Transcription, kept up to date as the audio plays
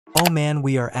Oh man,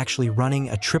 we are actually running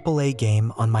a AAA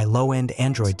game on my low-end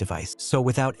Android device. So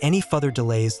without any further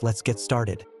delays, let's get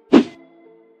started.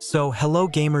 So hello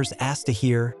gamers, Asta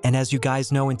here, and as you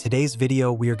guys know, in today's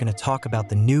video we are going to talk about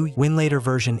the new WinLator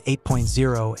version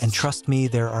 8.0, and trust me,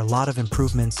 there are a lot of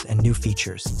improvements and new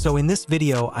features. So in this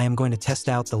video I am going to test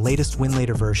out the latest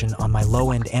WinLator version on my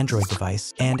low-end Android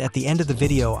device, and at the end of the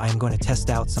video I am going to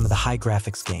test out some of the high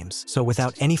graphics games. So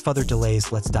without any further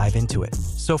delays, let's dive into it.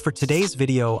 So for today's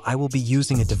video I will be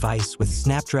using a device with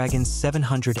Snapdragon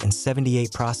 778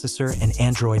 processor and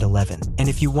Android 11. And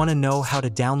if you want to know how to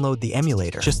download the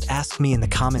emulator, just ask me in the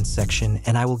comments section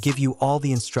and I will give you all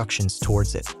the instructions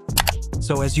towards it.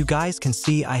 So as you guys can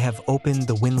see, I have opened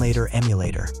the WinLator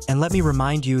emulator. And let me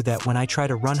remind you that when I try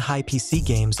to run high PC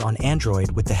games on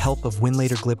Android with the help of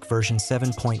WinLator GLIBC version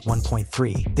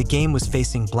 7.1.3, the game was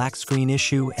facing black screen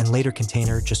issue and later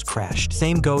container just crashed.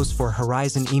 Same goes for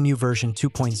Horizon EMU version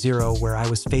 2.0 where I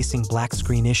was facing black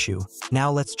screen issue.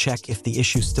 Now let's check if the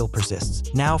issue still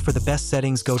persists. Now for the best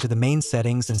settings, go to the main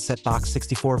settings and set box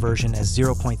 64 version as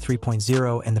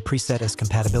 0.3.0 and the preset as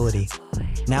compatibility.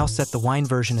 Now set the wine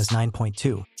version as 9.2.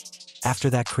 After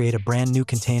that, create a brand new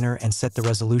container and set the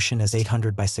resolution as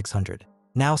 800 by 600.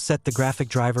 Now set the graphic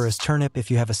driver as Turnip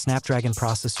if you have a Snapdragon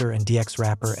processor and DX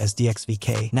wrapper as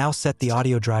DXVK. Now set the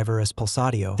audio driver as Pulse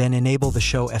Audio, then enable the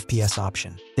Show FPS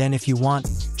option. Then if you want,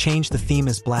 change the theme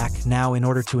as black. Now in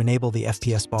order to enable the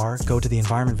FPS bar, go to the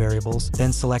environment variables,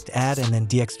 then select Add and then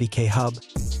DXVK Hub,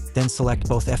 then select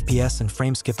both FPS and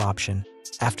frame skip option.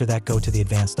 After that, go to the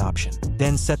advanced option.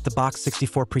 Then set the box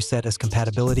 64 preset as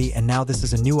compatibility, and now this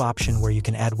is a new option where you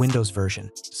can add Windows version.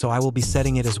 So I will be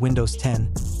setting it as Windows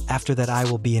 10. After that, I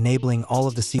will be enabling all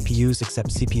of the CPUs except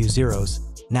CPU zeros.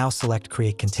 Now select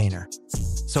Create Container.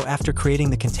 So after creating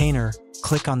the container,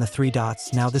 click on the three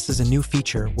dots. Now this is a new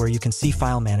feature where you can see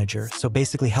File Manager, so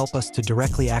basically help us to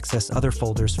directly access other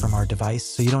folders from our device,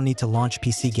 so you don't need to launch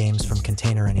PC games from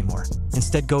container anymore.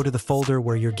 Instead, go to the folder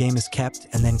where your game is kept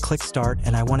and then click Start,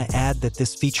 and I want to add that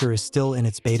this feature is still in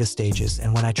its beta stages,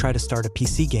 and when I try to start a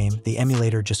PC game, the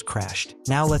emulator just crashed.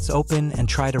 Now let's open and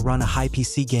try to run a high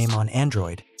PC game on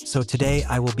Android. So today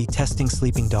I will be testing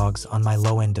Sleeping Dogs on my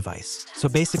low-end device. So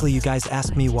basically you guys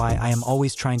ask me why I am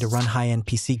always trying to run high-end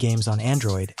PC games on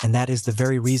Android, and that is the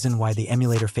very reason why the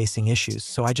emulator facing issues.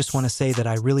 So I just want to say that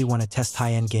I really want to test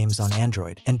high-end games on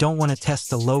Android and don't want to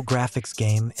test a low graphics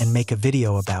game and make a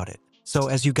video about it. So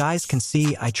as you guys can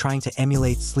see, I'm trying to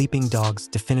emulate Sleeping Dogs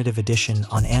Definitive Edition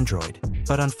on Android.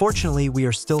 But unfortunately, we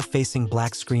are still facing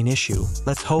black screen issue.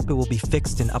 Let's hope it will be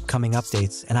fixed in upcoming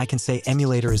updates, and I can say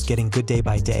emulator is getting good day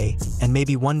by day, and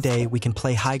maybe one day we can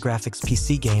play high graphics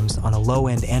PC games on a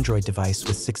low-end Android device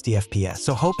with 60 FPS.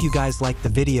 So hope you guys liked the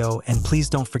video, and please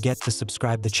don't forget to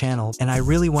subscribe the channel, and I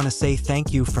really want to say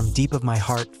thank you from deep of my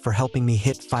heart for helping me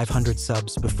hit 500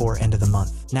 subs before end of the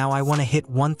month. Now I want to hit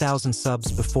 1,000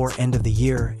 subs before end of the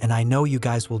year, and I know you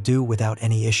guys will do without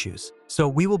any issues. So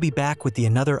we will be back with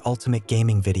another ultimate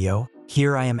gaming video.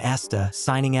 Here I am, Asta,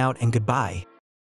 signing out, and goodbye.